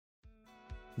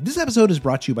This episode is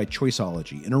brought to you by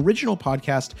Choiceology, an original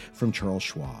podcast from Charles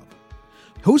Schwab.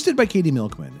 Hosted by Katie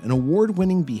Milkman, an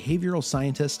award-winning behavioral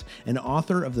scientist and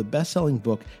author of the best-selling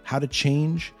book, How to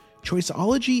Change,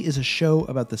 Choiceology is a show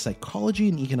about the psychology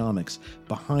and economics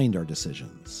behind our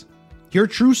decisions. Hear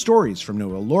true stories from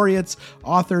Nobel laureates,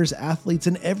 authors, athletes,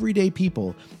 and everyday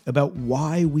people about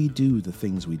why we do the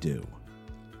things we do.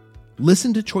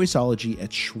 Listen to Choiceology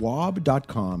at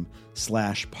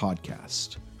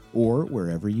schwab.com/podcast or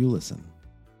wherever you listen.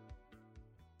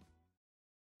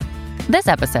 This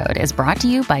episode is brought to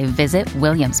you by Visit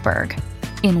Williamsburg.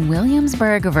 In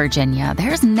Williamsburg, Virginia,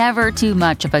 there's never too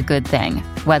much of a good thing.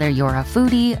 Whether you're a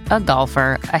foodie, a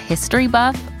golfer, a history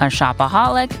buff, a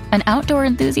shopaholic, an outdoor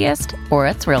enthusiast, or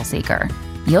a thrill seeker,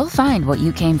 you'll find what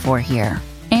you came for here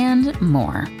and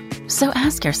more. So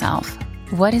ask yourself,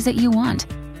 what is it you want?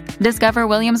 Discover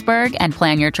Williamsburg and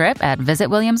plan your trip at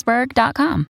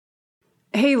visitwilliamsburg.com.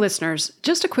 Hey listeners,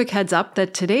 just a quick heads up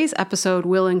that today's episode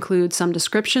will include some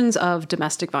descriptions of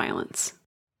domestic violence.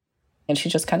 And she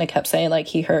just kind of kept saying, like,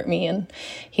 he hurt me and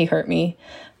he hurt me.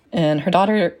 And her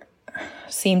daughter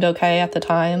seemed okay at the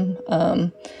time,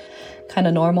 kind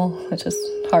of normal, which is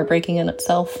heartbreaking in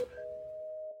itself.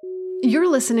 You're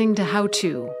listening to How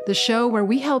To, the show where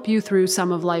we help you through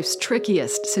some of life's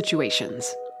trickiest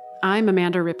situations. I'm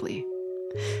Amanda Ripley.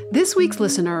 This week's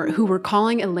listener, who we're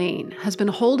calling Elaine, has been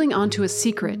holding onto a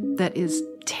secret that is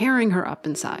tearing her up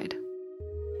inside.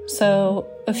 So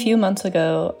a few months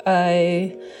ago,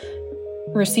 I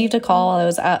received a call while I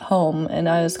was at home, and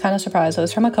I was kind of surprised. It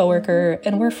was from a coworker,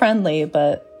 and we're friendly,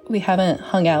 but we haven't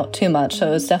hung out too much, so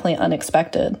it was definitely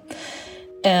unexpected.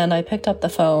 And I picked up the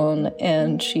phone,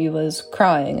 and she was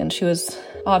crying, and she was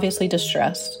obviously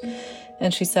distressed.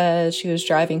 And she said she was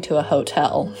driving to a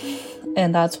hotel.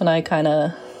 And that's when I kind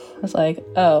of was like,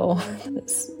 oh,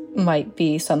 this might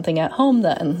be something at home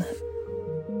then.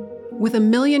 With a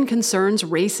million concerns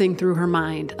racing through her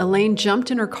mind, Elaine jumped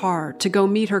in her car to go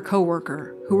meet her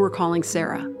coworker, who we're calling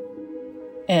Sarah.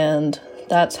 And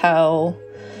that's how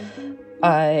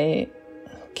I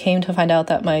came to find out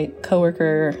that my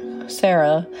coworker,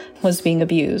 Sarah, was being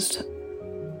abused.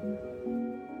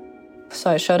 So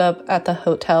I showed up at the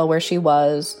hotel where she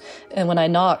was, and when I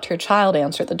knocked, her child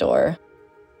answered the door.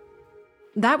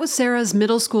 That was Sarah's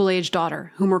middle school-age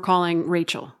daughter, whom we're calling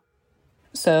Rachel.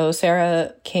 So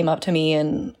Sarah came up to me,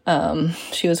 and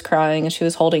she was crying, and she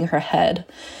was holding her head.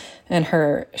 And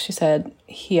she said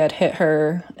he had hit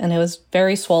her, and it was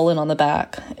very swollen on the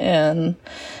back. And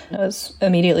I was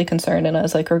immediately concerned, and I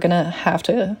was like, we're going to have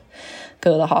to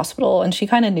go to the hospital. And she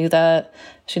kind of knew that.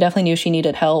 She definitely knew she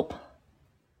needed help.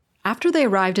 After they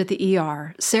arrived at the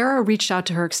ER, Sarah reached out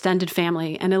to her extended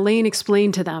family, and Elaine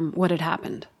explained to them what had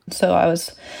happened. So I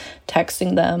was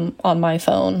texting them on my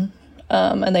phone,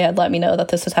 and they had let me know that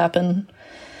this has happened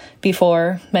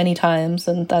before many times,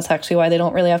 and that's actually why they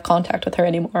don't really have contact with her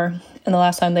anymore. And the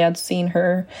last time they had seen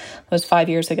her was 5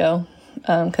 years ago,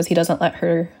 because he doesn't let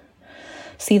her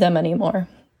see them anymore.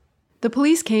 The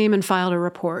police came and filed a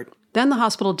report. Then the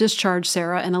hospital discharged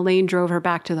Sarah, and Elaine drove her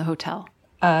back to the hotel.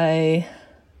 I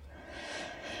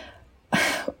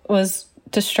was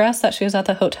distressed that she was at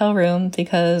the hotel room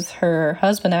because her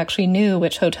husband actually knew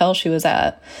which hotel she was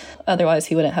at. Otherwise,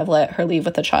 he wouldn't have let her leave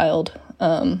with the child.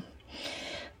 And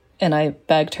I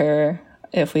begged her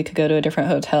if we could go to a different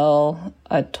hotel.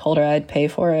 I told her I'd pay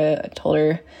for it. I told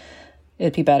her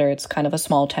it'd be better. It's kind of a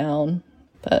small town.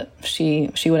 But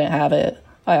she wouldn't have it.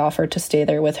 I offered to stay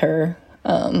there with her.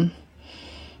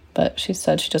 But she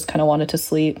said she just kind of wanted to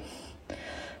sleep.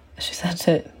 She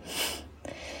said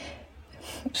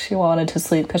she wanted to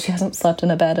sleep because she hasn't slept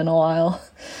in a bed in a while.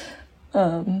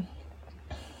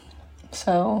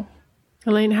 So,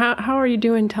 Elaine, how are you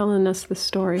doing telling us this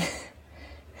story?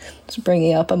 It's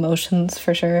bringing up emotions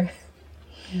for sure.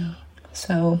 Yeah.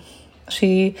 So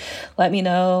she let me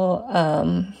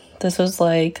know. This was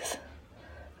like,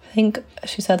 I think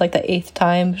she said like the 8th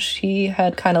time she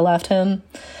had kind of left him.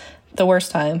 The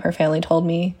worst time, her family told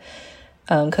me,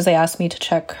 because they asked me to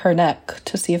check her neck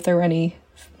to see if there were any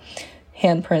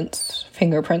handprints,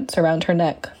 fingerprints around her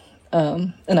neck.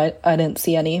 And I didn't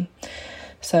see any.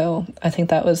 So I think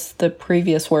that was the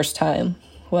previous worst time,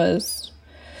 was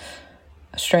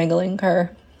strangling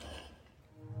her.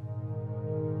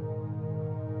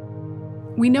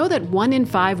 We know that 1 in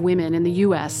 5 women in the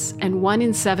U.S. and 1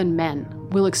 in 7 men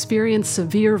will experience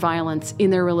severe violence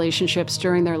in their relationships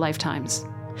during their lifetimes.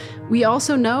 We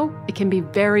also know it can be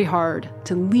very hard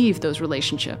to leave those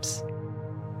relationships.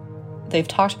 They've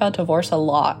talked about divorce a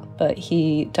lot, but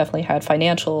he definitely had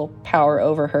financial power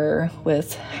over her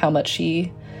with how much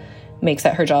she makes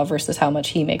at her job versus how much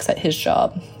he makes at his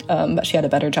job. But she had a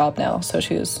better job now, so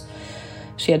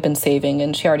she had been saving,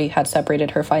 and she already had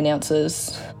separated her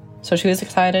finances. So she was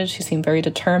excited. She seemed very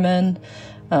determined.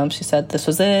 She said this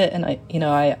was it, and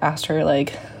I asked her,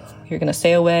 like, you're going to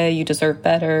stay away, you deserve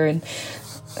better, and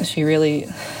she really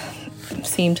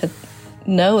seemed to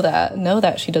know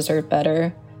that she deserved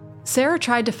better. Sarah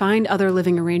tried to find other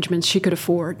living arrangements she could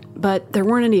afford, but there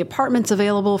weren't any apartments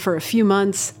available for a few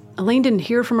months. Elaine didn't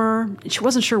hear from her. She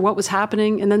wasn't sure what was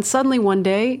happening, and then suddenly one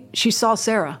day, she saw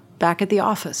Sarah back at the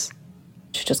office.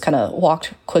 She just kind of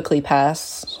walked quickly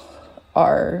past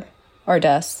our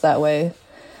desks. That way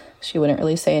she wouldn't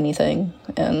really say anything,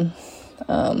 and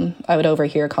I would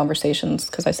overhear conversations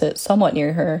because I sit somewhat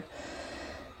near her,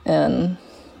 and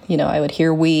I would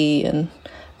hear we and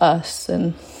us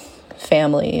and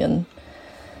family, and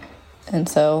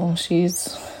so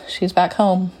she's back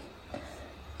home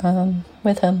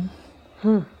with him.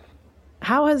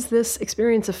 How has this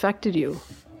experience affected you?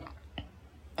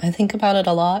 I think about it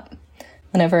a lot.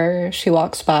 Whenever she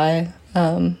walks by,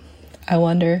 I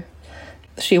wonder.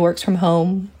 She works from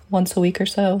home once a week or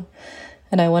so,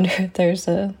 and I wonder if there's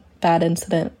a bad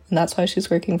incident, and that's why she's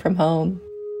working from home.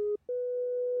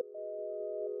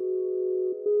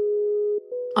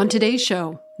 On today's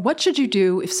show, what should you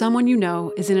do if someone you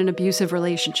know is in an abusive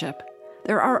relationship?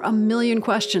 There are a million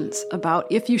questions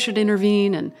about if you should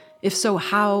intervene, and if so,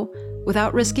 how,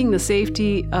 without risking the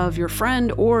safety of your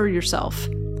friend or yourself.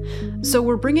 So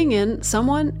we're bringing in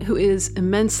someone who is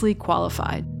immensely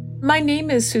qualified. My name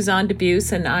is Suzanne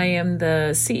Debus, and I am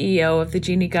the CEO of the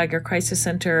Jeannie Geiger Crisis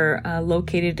Center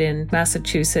located in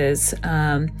Massachusetts.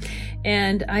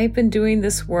 And I've been doing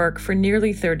this work for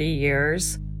nearly 30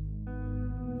 years.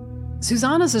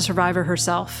 Suzanne is a survivor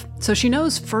herself, so she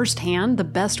knows firsthand the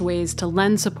best ways to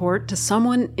lend support to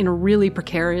someone in a really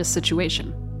precarious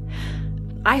situation.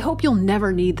 I hope you'll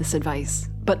never need this advice,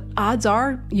 but odds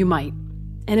are you might.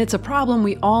 And it's a problem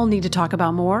we all need to talk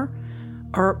about more,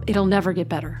 or it'll never get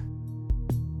better.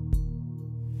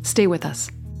 Stay with us.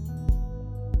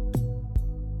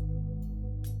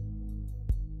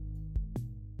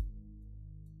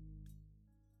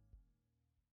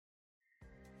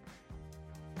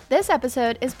 This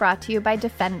episode is brought to you by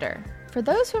Defender. For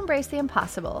those who embrace the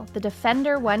impossible, the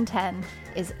Defender 110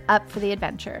 is up for the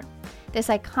adventure. This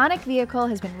iconic vehicle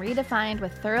has been redefined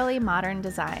with thoroughly modern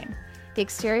design. The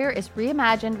exterior is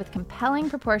reimagined with compelling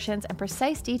proportions and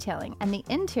precise detailing, and the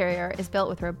interior is built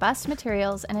with robust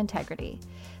materials and integrity.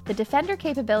 The Defender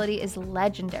capability is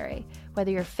legendary,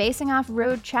 whether you're facing off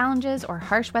road challenges or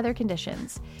harsh weather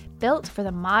conditions. Built for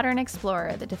the modern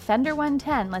explorer, the Defender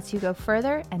 110 lets you go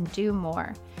further and do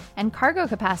more. And cargo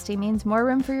capacity means more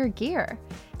room for your gear.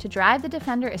 To drive the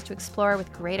Defender is to explore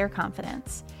with greater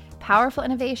confidence. Powerful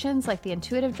innovations like the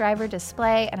intuitive driver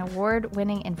display and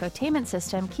award-winning infotainment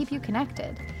system keep you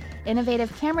connected.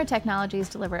 Innovative camera technologies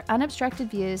deliver unobstructed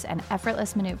views and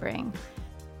effortless maneuvering.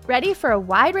 Ready for a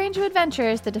wide range of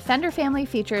adventures, the Defender family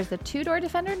features the two-door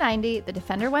Defender 90, the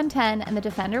Defender 110, and the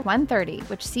Defender 130,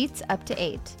 which seats up to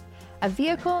 8. A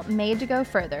vehicle made to go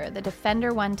further, the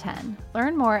Defender 110.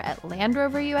 Learn more at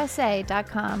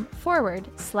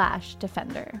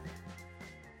LandRoverUSA.com/Defender.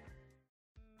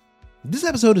 This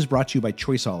episode is brought to you by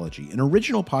Choiceology, an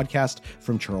original podcast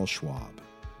from Charles Schwab.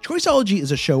 Choiceology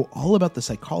is a show all about the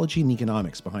psychology and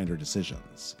economics behind our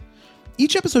decisions.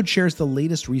 Each episode shares the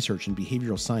latest research in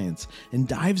behavioral science and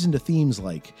dives into themes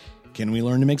like, can we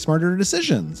learn to make smarter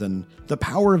decisions, and the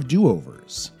power of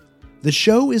do-overs. The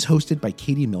show is hosted by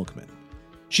Katie Milkman.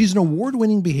 She's an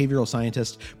award-winning behavioral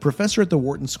scientist, professor at the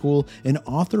Wharton School, and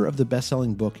author of the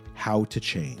best-selling book, How to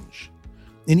Change.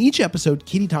 In each episode,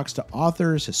 Katie talks to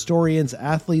authors, historians,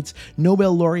 athletes,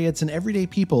 Nobel laureates, and everyday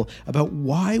people about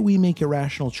why we make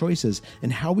irrational choices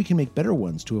and how we can make better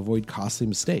ones to avoid costly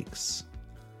mistakes.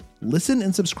 Listen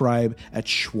and subscribe at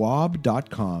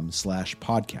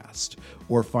schwab.com/podcast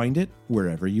or find it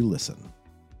wherever you listen.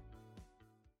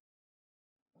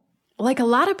 Like a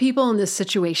lot of people in this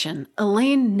situation,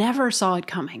 Elaine never saw it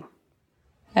coming.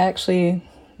 Actually,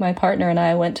 my partner and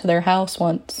I went to their house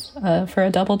once for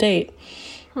a double date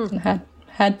and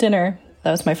had dinner. That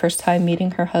was my first time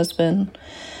meeting her husband.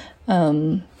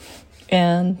 And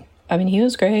I mean, he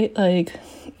was great. Like,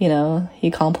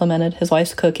 he complimented his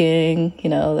wife's cooking,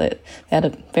 that they had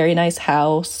a very nice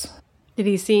house. Did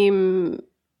he seem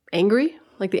angry?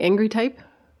 Like the angry type?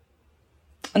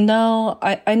 No,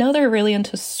 I know they're really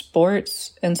into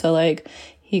sports. And so,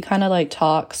 he kind of,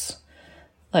 talks,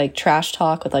 trash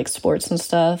talk with, sports and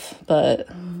stuff. But,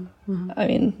 I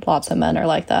mean, lots of men are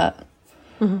like that.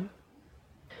 Mm-hmm.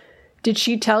 Did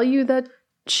she tell you that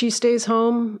she stays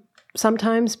home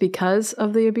sometimes because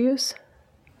of the abuse?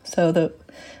 So the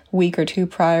week or two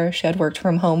prior, she had worked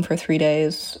from home for 3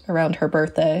 days around her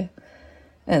birthday.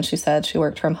 And she said she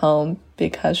worked from home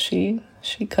because she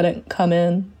couldn't come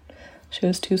in. She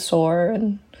was too sore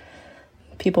and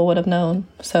people would have known.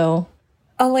 So,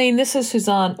 Elaine, this is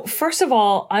Suzanne. First of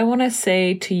all, I want to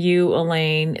say to you,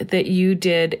 Elaine, that you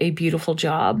did a beautiful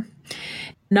job.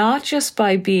 Not just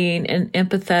by being an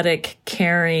empathetic,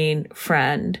 caring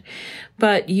friend,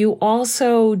 but you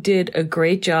also did a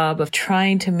great job of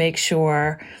trying to make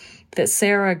sure that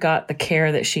Sarah got the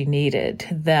care that she needed,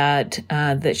 that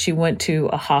she went to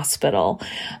a hospital,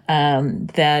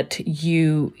 that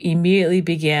you immediately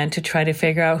began to try to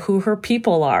figure out who her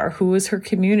people are, who is her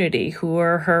community, who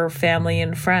are her family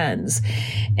and friends.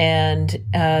 And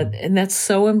that's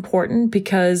so important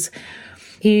because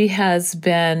he has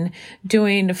been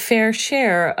doing a fair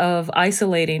share of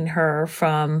isolating her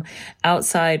from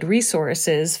outside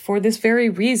resources for this very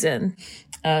reason.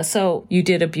 So you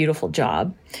did a beautiful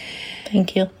job.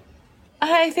 Thank you.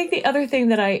 I think the other thing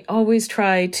that I always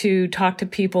try to talk to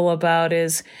people about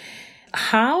is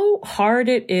how hard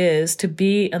it is to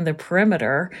be on the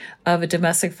perimeter of a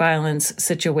domestic violence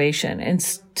situation and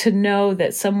to know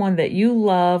that someone that you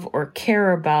love or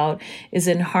care about is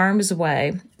in harm's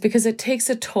way, because it takes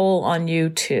a toll on you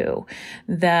too.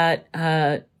 That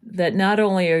not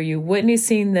only are you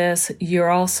witnessing this, you're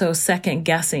also second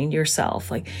guessing yourself.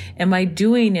 Like, am I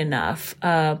doing enough?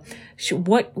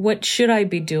 What should I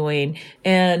be doing?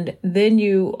 And then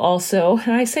you also,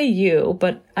 and I say you,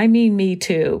 but I mean me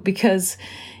too, because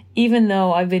even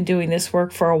though I've been doing this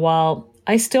work for a while,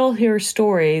 I still hear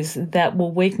stories that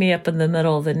will wake me up in the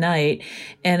middle of the night.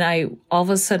 And I all of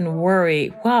a sudden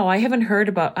worry, wow, I haven't heard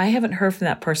from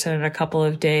that person in a couple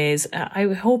of days.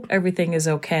 I hope everything is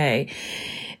okay.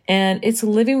 And it's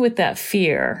living with that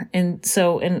fear. And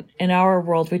so in our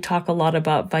world, we talk a lot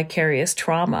about vicarious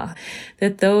trauma,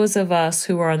 that those of us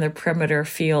who are on the perimeter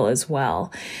feel as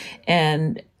well.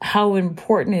 And how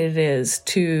important it is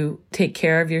to take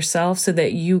care of yourself so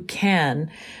that you can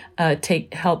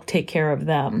help take care of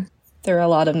them. There are a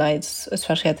lot of nights,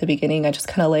 especially at the beginning, I just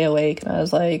kind of lay awake and I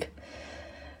was like,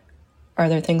 are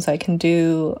there things I can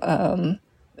do?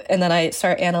 And then I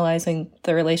start analyzing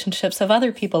the relationships of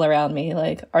other people around me.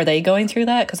 Like, are they going through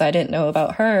that? Because I didn't know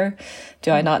about her.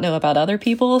 Do I not know about other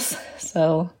people's?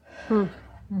 So,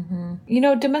 Mm-hmm. You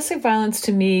know, domestic violence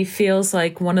to me feels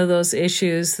like one of those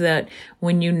issues that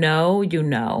when you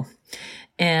know,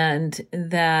 and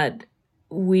that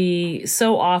we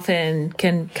so often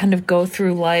can kind of go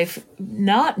through life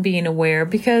not being aware,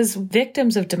 because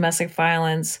victims of domestic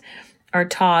violence are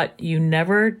taught you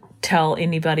never tell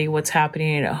anybody what's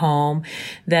happening at home,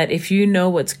 that if you know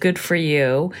what's good for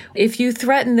you, if you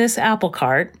threaten this apple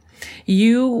cart,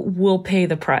 you will pay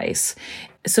the price.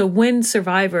 So when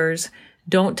survivors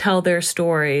don't tell their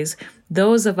stories,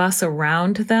 those of us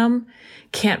around them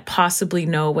can't possibly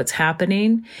know what's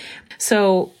happening.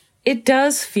 So it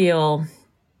does feel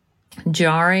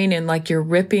jarring and like you're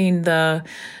ripping the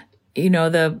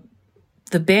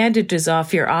bandages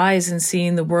off your eyes and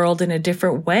seeing the world in a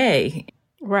different way.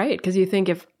 Right, because you think,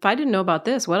 if I didn't know about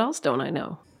this, what else don't I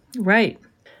know? Right.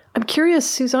 I'm curious,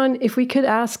 Suzanne, if we could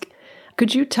ask,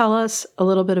 could you tell us a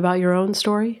little bit about your own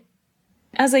story?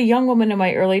 As a young woman in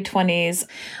my early 20s,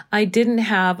 I didn't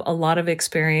have a lot of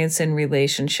experience in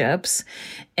relationships,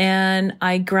 and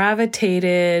I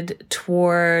gravitated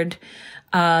toward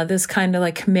this kind of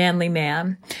like manly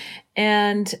man.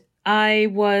 And I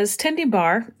was tending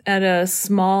bar at a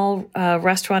small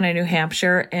restaurant in New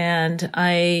Hampshire, and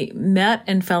I met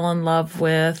and fell in love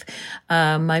with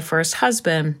my first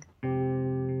husband.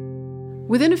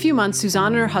 Within a few months,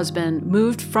 Suzanne and her husband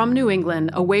moved from New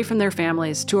England away from their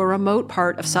families to a remote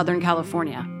part of Southern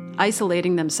California,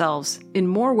 isolating themselves in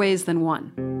more ways than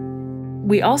one.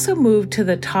 We also moved to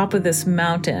the top of this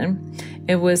mountain.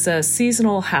 It was a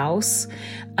seasonal house.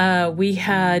 We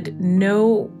had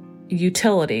no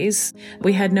utilities.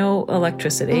 We had no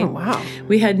electricity. Oh, wow.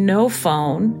 We had no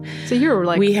phone. So you were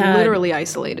literally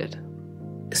isolated.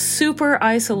 Super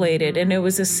isolated, and it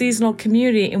was a seasonal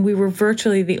community, and we were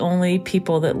virtually the only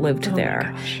people that lived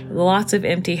there. Lots of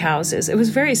empty houses. It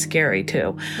was very scary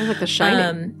too. It was like The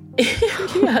Shining.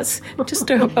 Yes, just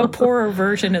a poorer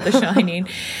version of The Shining.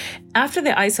 After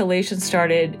the isolation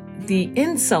started, the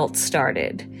insults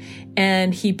started.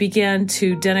 And he began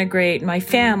to denigrate my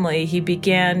family. He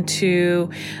began to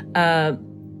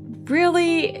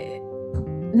really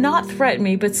not threaten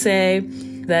me, but say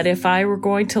that if I were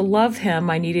going to love him,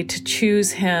 I needed to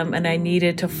choose him and I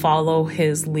needed to follow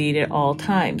his lead at all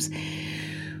times,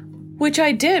 which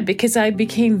I did because I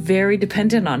became very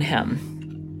dependent on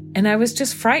him. And I was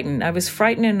just frightened. I was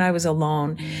frightened and I was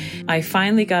alone. I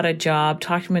finally got a job,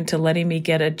 talked him into letting me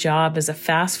get a job as a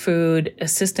fast food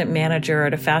assistant manager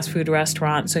at a fast food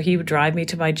restaurant. So he would drive me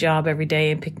to my job every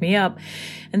day and pick me up.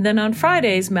 And then on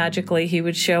Fridays, magically, he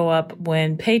would show up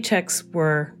when paychecks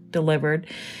were delivered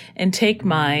and take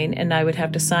mine, and I would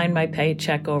have to sign my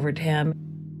paycheck over to him.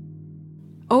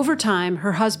 Over time,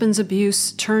 her husband's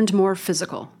abuse turned more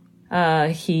physical.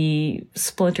 He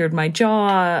splintered my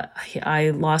jaw. I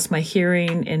lost my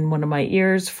hearing in one of my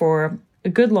ears for a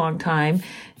good long time.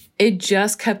 It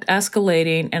just kept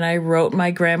escalating, and I wrote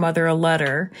my grandmother a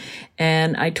letter,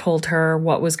 and I told her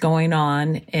what was going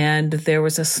on. And there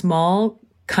was a small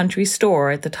country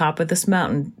store at the top of this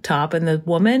mountaintop, and the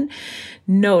woman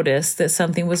noticed that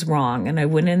something was wrong. And I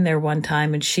went in there one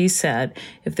time, and she said,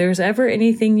 "If there's ever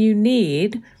anything you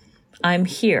need, I'm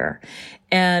here."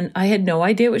 And I had no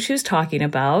idea what she was talking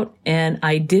about, and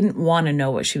I didn't want to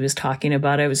know what she was talking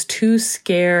about. I was too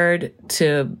scared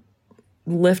to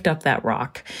lift up that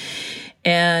rock.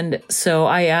 And so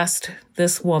I asked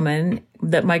this woman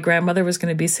that my grandmother was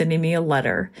going to be sending me a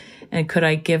letter, and could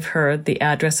I give her the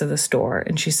address of the store?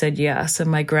 And she said yes. And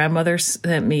my grandmother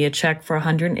sent me a check for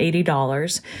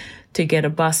 $180 to get a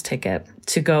bus ticket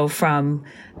to go from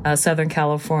Southern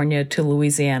California to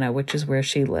Louisiana, which is where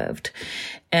she lived.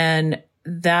 And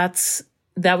that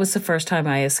was the first time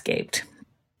I escaped.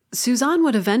 Suzanne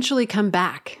would eventually come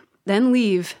back, then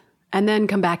leave, and then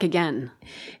come back again.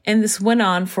 And this went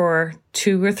on for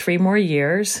 2 or 3 more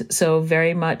years. So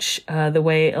very much the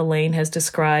way Elaine has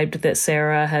described that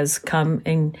Sarah has come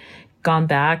and gone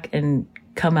back and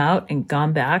come out and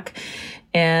gone back.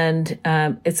 And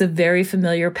it's a very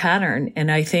familiar pattern.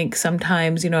 And I think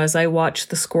sometimes, as I watch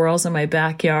the squirrels in my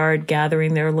backyard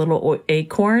gathering their little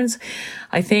acorns,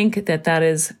 I think that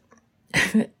is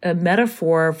a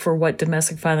metaphor for what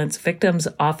domestic violence victims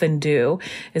often do,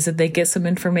 is that they get some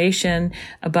information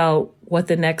about what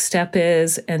the next step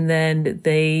is, and then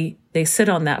they sit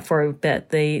on that for a bit.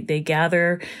 They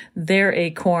gather their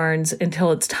acorns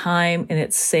until it's time and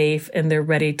it's safe and they're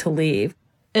ready to leave.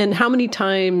 And how many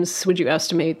times would you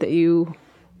estimate that you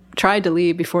tried to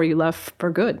leave before you left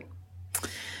for good?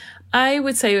 I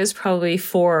would say it was probably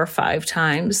 4 or 5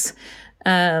 times.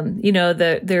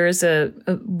 There is a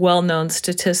well-known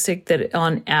statistic that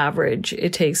on average,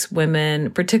 it takes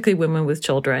women, particularly women with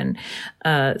children,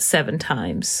 7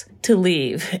 times to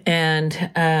leave.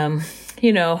 And,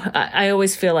 I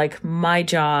always feel like my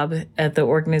job at the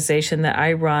organization that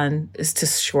I run is to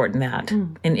shorten that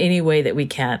in any way that we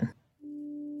can.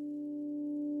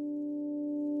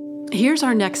 Here's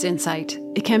our next insight.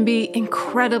 It can be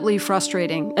incredibly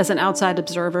frustrating as an outside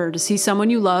observer to see someone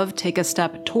you love take a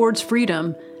step towards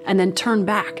freedom and then turn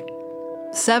back.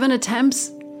 7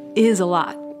 attempts is a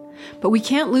lot, but we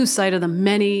can't lose sight of the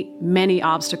many, many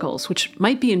obstacles which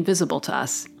might be invisible to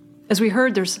us. As we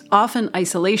heard, there's often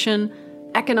isolation,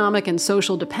 economic and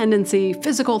social dependency,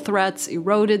 physical threats,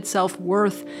 eroded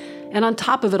self-worth, and on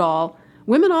top of it all,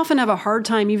 women often have a hard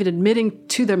time even admitting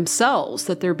to themselves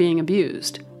that they're being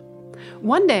abused.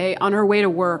 One day, on her way to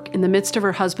work in the midst of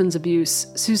her husband's abuse,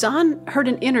 Suzanne heard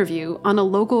an interview on a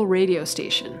local radio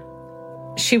station.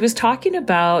 She was talking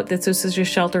about that this is a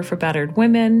shelter for battered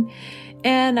women,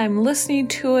 and I'm listening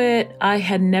to it. I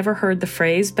had never heard the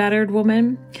phrase battered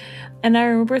woman, and I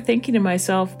remember thinking to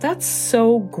myself, that's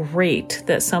so great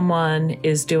that someone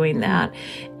is doing that,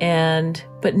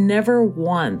 but never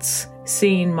once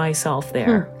seeing myself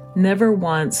there, never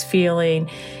once feeling,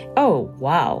 oh,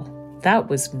 wow, that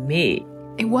was me.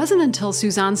 It wasn't until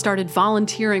Suzanne started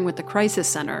volunteering with the crisis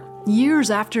center,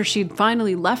 years after she'd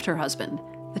finally left her husband,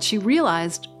 that she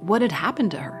realized what had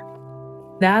happened to her.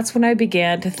 That's when I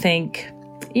began to think,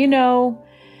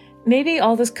 maybe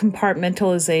all this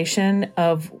compartmentalization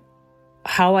of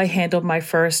how I handled my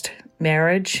first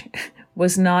marriage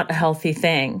was not a healthy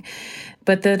thing,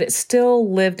 but that it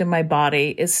still lived in my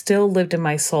body, it still lived in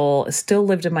my soul, it still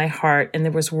lived in my heart, and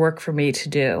there was work for me to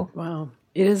do. Wow.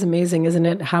 It is amazing, isn't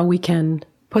it, how we can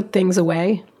put things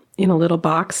away in a little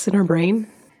box in our brain?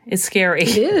 It's scary.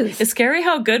 It is. It's scary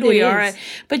how good we are.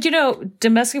 But,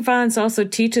 domestic violence also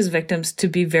teaches victims to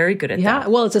be very good at that. Yeah,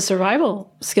 well, it's a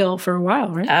survival skill for a while,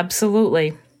 right?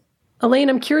 Absolutely. Elaine,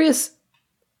 I'm curious,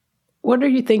 what are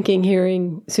you thinking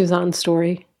hearing Suzanne's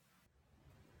story?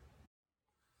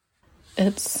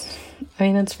 It's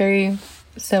very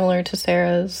similar to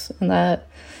Sarah's in that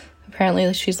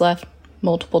apparently she's left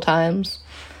multiple times.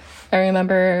 I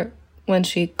remember when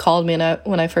she called me and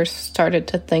when I first started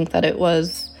to think that it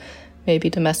was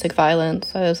maybe domestic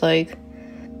violence, I was like,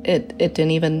 it didn't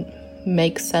even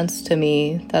make sense to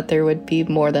me that there would be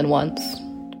more than once.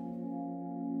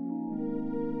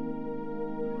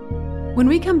 When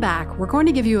we come back, we're going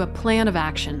to give you a plan of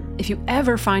action if you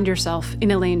ever find yourself in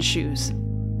Elaine's shoes.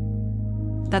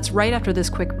 That's right after this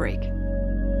quick break.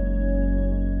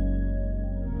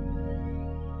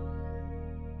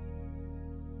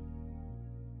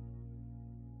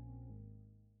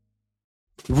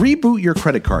 Reboot your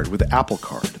credit card with Apple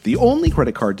Card, the only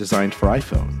credit card designed for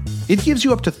iPhone. It gives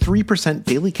you up to 3%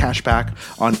 daily cash back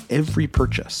on every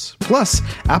purchase. Plus,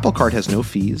 Apple Card has no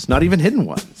fees, not even hidden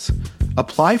ones.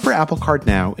 Apply for Apple Card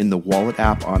now in the Wallet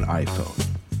app on iPhone.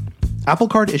 Apple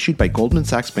Card issued by Goldman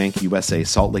Sachs Bank USA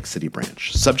Salt Lake City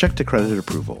branch, subject to credit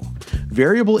approval.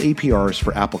 Variable APRs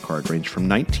for Apple Card range from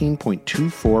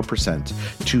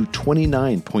 19.24% to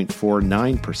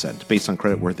 29.49% based on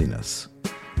creditworthiness.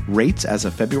 Rates as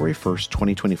of February 1st,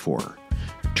 2024.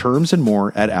 Terms and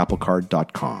more at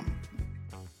applecard.com.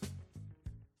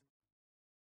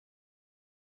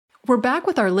 We're back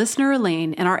with our listener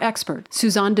Elaine and our expert,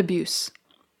 Suzanne Debus.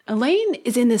 Elaine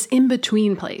is in this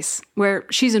in-between place where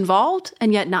she's involved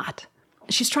and yet not.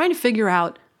 She's trying to figure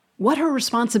out what her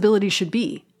responsibility should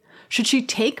be. Should she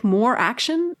take more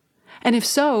action? And if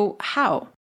so, how?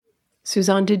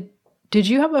 Suzanne, did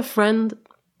you have a friend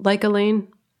like Elaine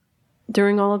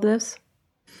during all of this?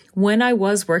 When I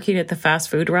was working at the fast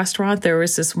food restaurant, there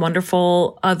was this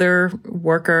wonderful other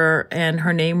worker, and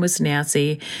her name was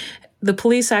Nancy. The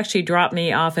police actually dropped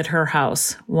me off at her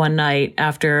house one night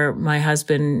after my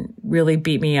husband really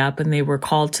beat me up, and they were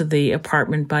called to the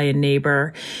apartment by a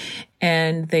neighbor.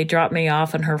 And they dropped me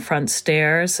off on her front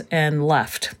stairs and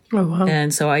left. Oh, wow.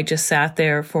 And so I just sat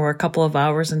there for a couple of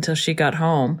hours until she got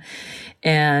home.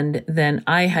 And then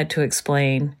I had to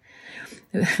explain.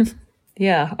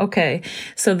 Yeah, okay.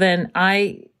 So then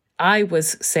I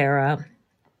was Sarah,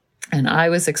 and I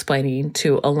was explaining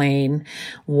to Elaine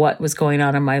what was going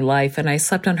on in my life, and I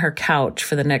slept on her couch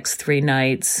for the next 3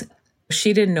 nights.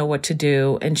 She didn't know what to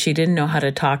do, and she didn't know how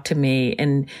to talk to me,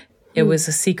 and it was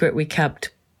a secret we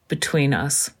kept between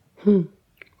us.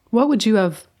 What would you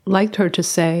have liked her to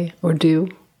say or do?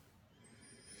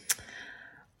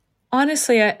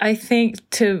 Honestly, I think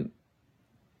to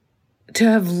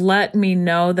have let me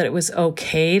know that it was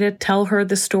okay to tell her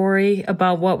the story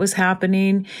about what was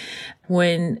happening.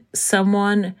 When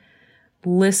someone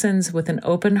listens with an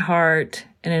open heart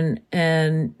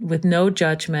and with no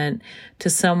judgment to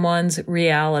someone's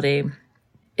reality,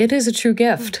 it is a true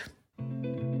gift.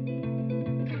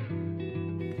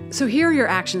 So here are your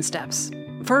action steps.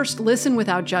 First, listen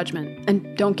without judgment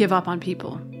and don't give up on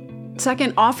people.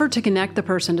 Second, offer to connect the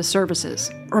person to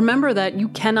services. Remember that you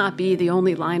cannot be the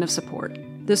only line of support.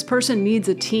 This person needs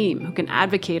a team who can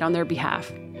advocate on their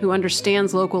behalf, who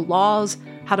understands local laws,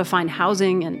 how to find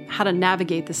housing, and how to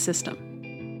navigate the system.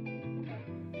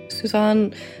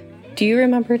 Suzanne, do you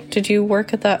remember, did you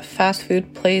work at that fast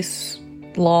food place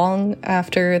long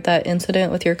after that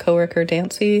incident with your coworker,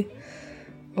 Dancy?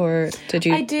 Or did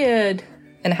you? I did.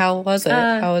 And how was it?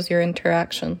 How was your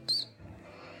interactions?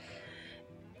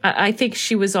 I think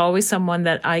she was always someone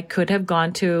that I could have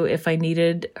gone to if I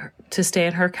needed to stay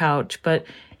at her couch, but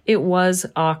it was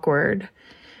awkward.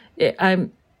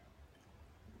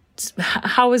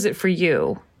 How is it for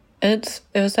you? It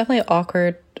was definitely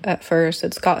awkward at first.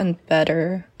 It's gotten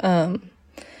better. Am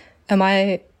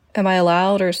I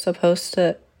allowed or supposed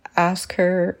to ask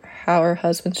her how her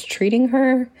husband's treating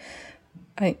her?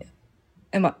 Am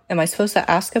I supposed to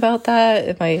ask about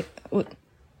that?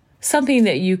 Something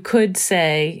that you could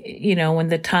say, when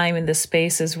the time and the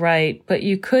space is right, but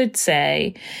you could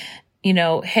say,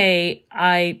 hey,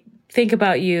 I think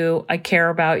about you, I care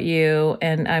about you,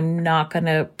 and I'm not going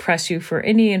to press you for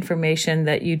any information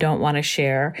that you don't want to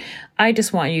share. I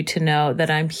just want you to know that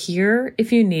I'm here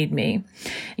if you need me.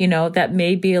 That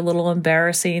may be a little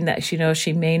embarrassing, that,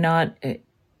 she may not,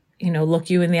 look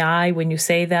you in the eye when you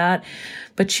say that,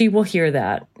 but she will hear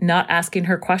that. Not asking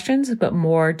her questions, but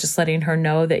more just letting her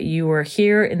know that you are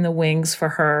here in the wings for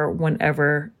her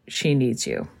whenever she needs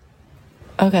you.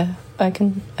 Okay, I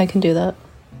can do that.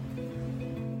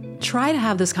 Try to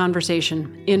have this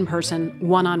conversation in person,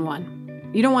 one-on-one.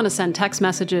 You don't want to send text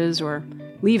messages or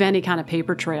leave any kind of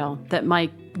paper trail that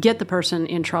might get the person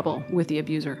in trouble with the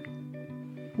abuser.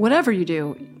 Whatever you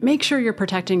do, make sure you're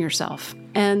protecting yourself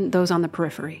and those on the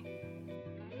periphery.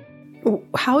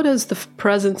 How does the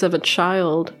presence of a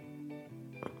child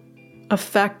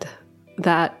affect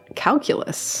that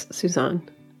calculus, Suzanne?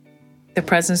 The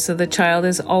presence of the child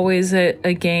is always a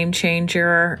game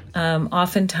changer.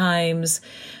 Oftentimes,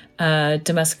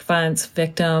 domestic violence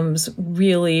victims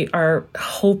really are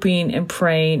hoping and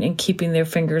praying and keeping their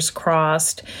fingers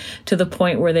crossed to the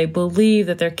point where they believe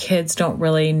that their kids don't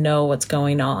really know what's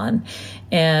going on.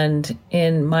 And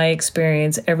in my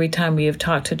experience, every time we have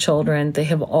talked to children, they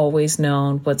have always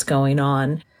known what's going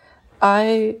on.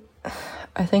 I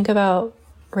think about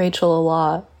Rachel a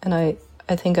lot, and I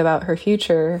think about her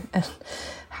future and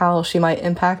how she might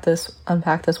unpack this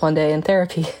one day in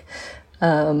therapy.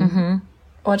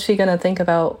 What's she gonna think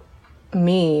about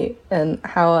me and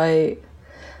how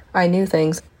I knew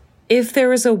things? If there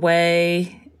was a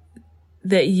way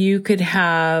that you could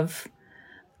have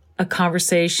a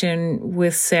conversation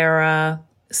with Sarah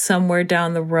somewhere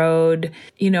down the road,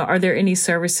 are there any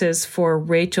services for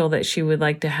Rachel that she would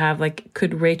like to have? Like,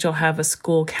 could Rachel have a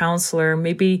school counselor?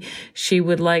 Maybe she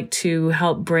would like to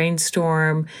help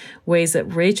brainstorm ways that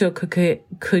Rachel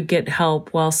could get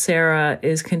help while Sarah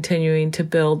is continuing to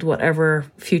build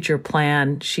whatever future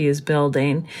plan she is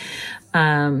building.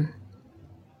 I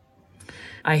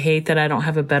hate that I don't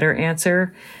have a better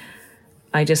answer.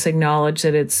 I just acknowledge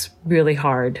that it's really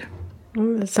hard.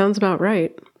 That sounds about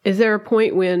right. Is there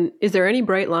any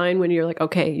bright line when you're like,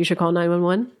 okay, you should call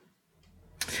 911?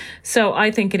 So I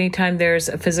think anytime there's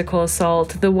a physical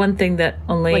assault, the one thing that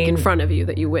Elaine... Like in front of you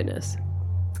that you witness.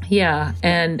 Yeah.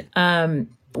 And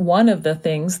one of the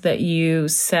things that you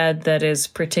said that is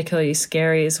particularly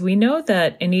scary is we know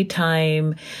that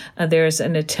anytime there's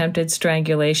an attempted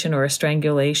strangulation or a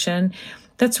strangulation,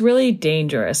 that's really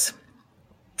dangerous.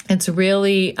 It's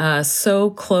really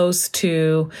so close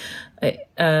to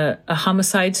a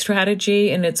homicide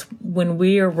strategy. And it's when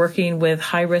we are working with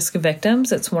high-risk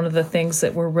victims, it's one of the things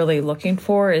that we're really looking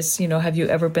for is, have you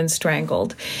ever been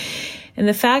strangled? And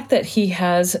the fact that he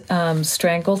has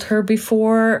strangled her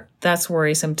before, that's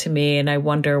worrisome to me. And I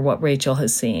wonder what Rachel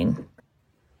has seen.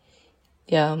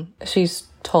 Yeah, she's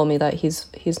told me that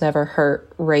he's never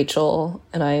hurt Rachel.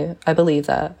 And I believe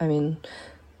that. I mean,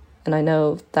 and I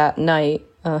know that night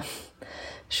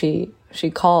she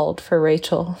called for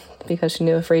Rachel because she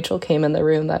knew if Rachel came in the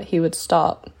room that he would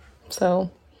stop.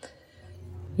 So,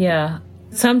 yeah.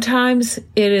 Sometimes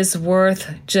it is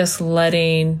worth just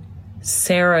letting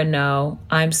Sarah know,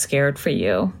 I'm scared for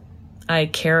you. I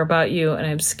care about you and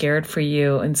I'm scared for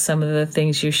you. And some of the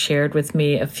things you shared with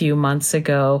me a few months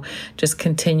ago just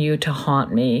continue to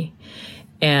haunt me.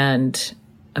 And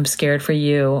I'm scared for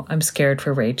you. I'm scared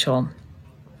for Rachel.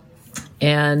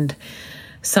 And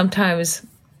sometimes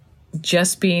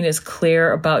just being as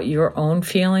clear about your own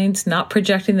feelings, not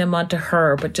projecting them onto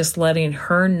her, but just letting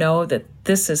her know that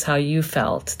this is how you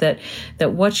felt, that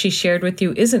what she shared with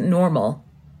you isn't normal,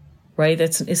 right?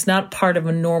 It's not part of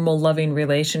a normal, loving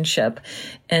relationship.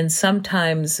 And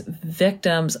sometimes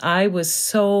victims, I was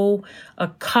so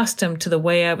accustomed to the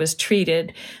way I was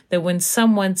treated that when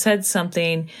someone said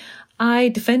something, I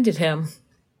defended him.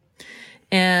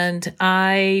 And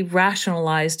I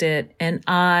rationalized it and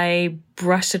I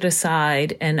brushed it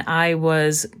aside, and I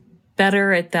was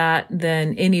better at that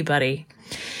than anybody.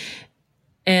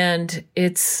 And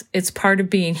it's part of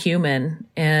being human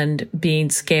and being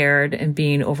scared and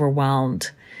being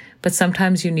overwhelmed. But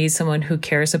sometimes you need someone who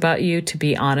cares about you to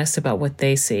be honest about what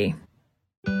they see.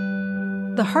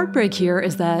 The heartbreak here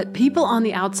is that people on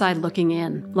the outside looking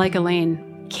in, like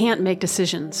Elaine, can't make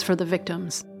decisions for the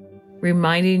victims.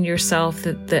 Reminding yourself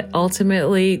that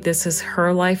ultimately this is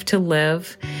her life to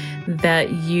live,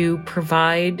 that you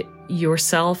provide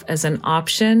yourself as an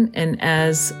option and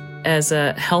as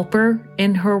a helper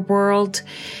in her world,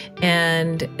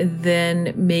 and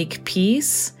then make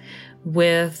peace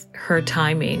with her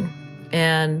timing.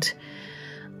 And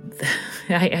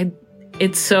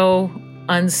it's so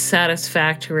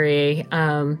unsatisfactory,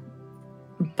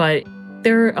 but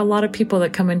there are a lot of people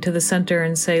that come into the center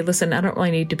and say, listen, I don't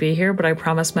really need to be here, but I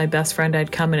promised my best friend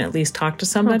I'd come and at least talk to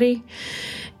somebody.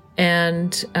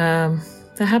 And that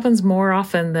happens more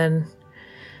often than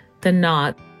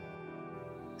not.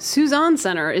 Suzanne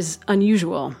Center is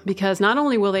unusual because not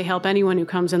only will they help anyone who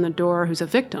comes in the door who's a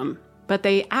victim, but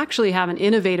they actually have an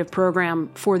innovative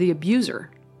program for the abuser.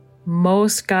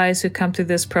 Most guys who come through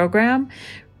this program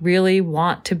really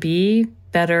want to be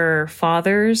better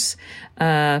fathers,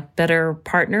 better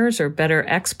partners, or better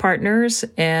ex-partners.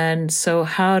 And so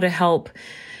how to help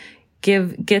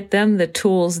get them the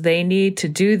tools they need to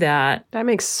do that. That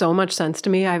makes so much sense to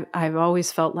me. I've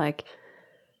always felt like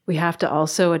we have to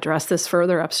also address this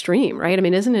further upstream, right? I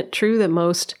mean, isn't it true that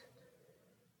most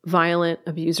violent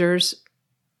abusers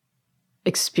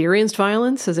experienced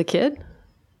violence as a kid?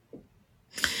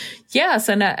 Yes,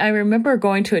 and I remember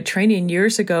going to a training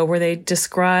years ago where they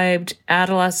described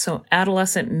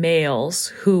adolescent males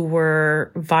who were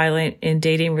violent in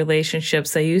dating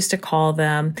relationships. They used to call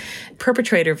them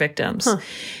perpetrator victims. Huh.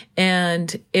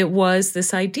 And it was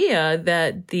this idea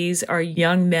that these are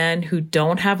young men who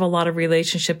don't have a lot of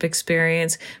relationship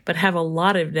experience, but have a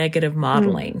lot of negative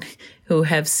modeling, who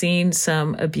have seen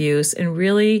some abuse and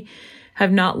really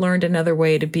have not learned another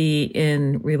way to be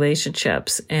in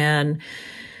relationships. And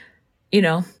you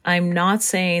know, I'm not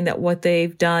saying that what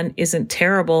they've done isn't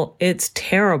terrible. It's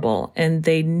terrible. And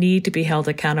they need to be held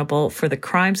accountable for the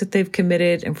crimes that they've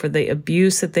committed and for the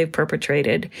abuse that they've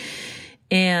perpetrated.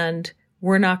 And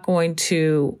we're not going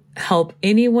to help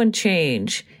anyone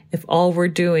change if all we're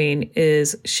doing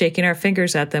is shaking our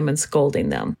fingers at them and scolding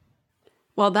them.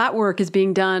 While that work is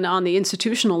being done on the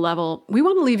institutional level, we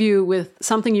want to leave you with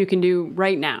something you can do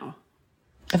right now.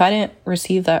 If I didn't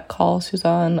receive that call,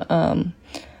 Suzanne,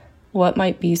 what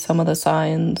might be some of the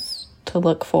signs to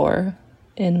look for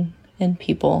in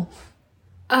people?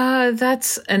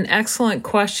 That's an excellent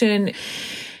question.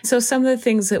 So some of the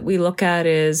things that we look at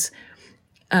is,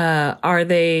 are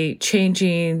they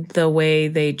changing the way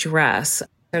they dress?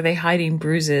 Are they hiding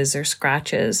bruises or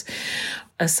scratches?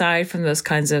 Aside from those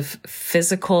kinds of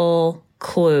physical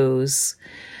clues,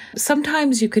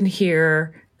 sometimes you can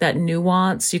hear that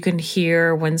nuance. You can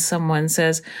hear when someone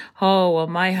says, oh, well,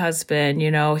 my husband,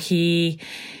 he's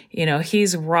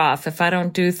rough. If I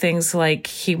don't do things like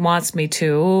he wants me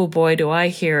to, oh boy, do I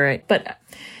hear it. But,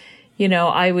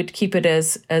 I would keep it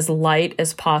as light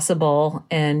as possible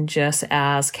and just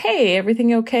ask, hey,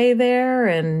 everything okay there?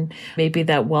 And maybe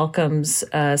that welcomes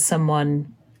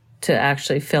someone to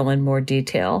actually fill in more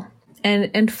detail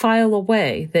and file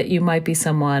away that you might be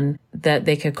someone that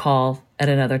they could call at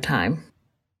another time.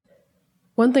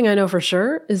 One thing I know for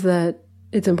sure is that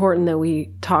it's important that we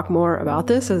talk more about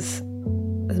this as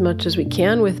much as we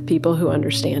can with people who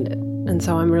understand it. And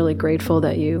so I'm really grateful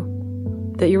that you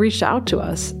reached out to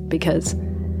us, because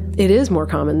it is more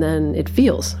common than it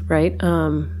feels, right?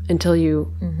 Until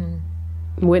you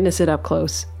witness it up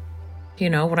close.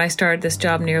 When I started this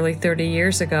job nearly 30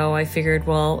 years ago, I figured,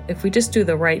 well, if we just do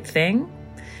the right thing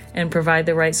and provide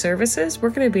the right services, we're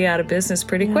going to be out of business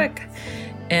pretty quick.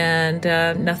 And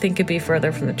nothing could be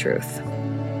further from the truth.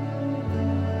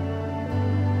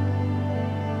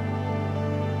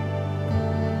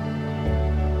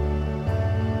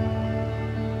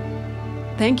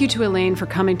 Thank you to Elaine for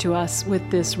coming to us with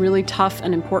this really tough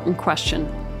and important question.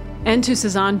 And to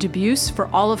Suzanne Dubuce for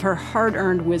all of her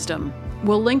hard-earned wisdom.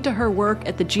 We'll link to her work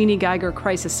at the Jeannie Geiger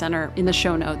Crisis Center in the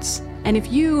show notes. And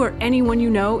if you or anyone you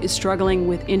know is struggling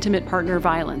with intimate partner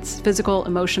violence, physical,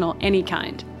 emotional, any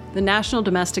kind, the National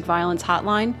Domestic Violence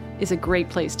Hotline is a great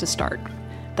place to start.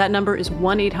 That number is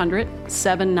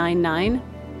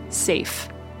 1-800-799-SAFE.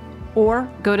 Or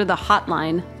go to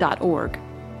thehotline.org.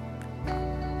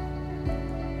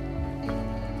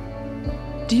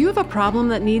 Do you have a problem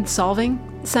that needs solving?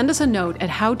 Send us a note at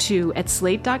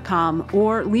howto@slate.com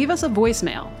or leave us a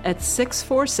voicemail at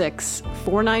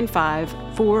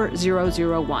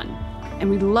 646-495-4001. And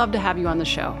we'd love to have you on the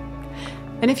show.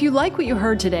 And if you like what you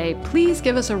heard today, please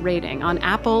give us a rating on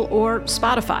Apple or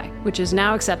Spotify, which is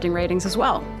now accepting ratings as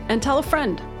well. And tell a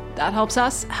friend. That helps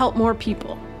us help more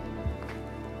people.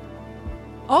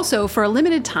 Also, for a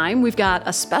limited time, we've got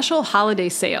a special holiday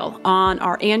sale on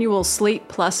our annual Slate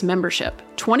Plus membership.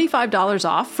 $25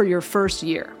 off for your first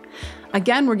year.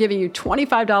 Again, we're giving you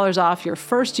 $25 off your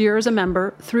first year as a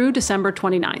member through December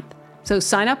 29th. So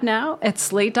sign up now at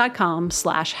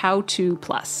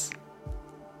slate.com/howtoplus.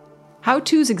 How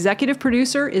To's executive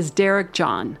producer is Derek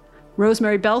John.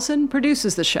 Rosemary Belson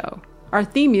produces the show. Our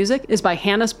theme music is by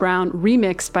Hannes Brown,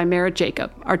 remixed by Merritt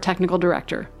Jacob, our technical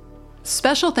director.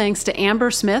 Special thanks to Amber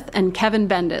Smith and Kevin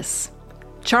Bendis.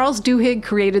 Charles Duhigg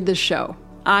created this show.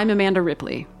 I'm Amanda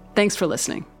Ripley. Thanks for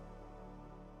listening.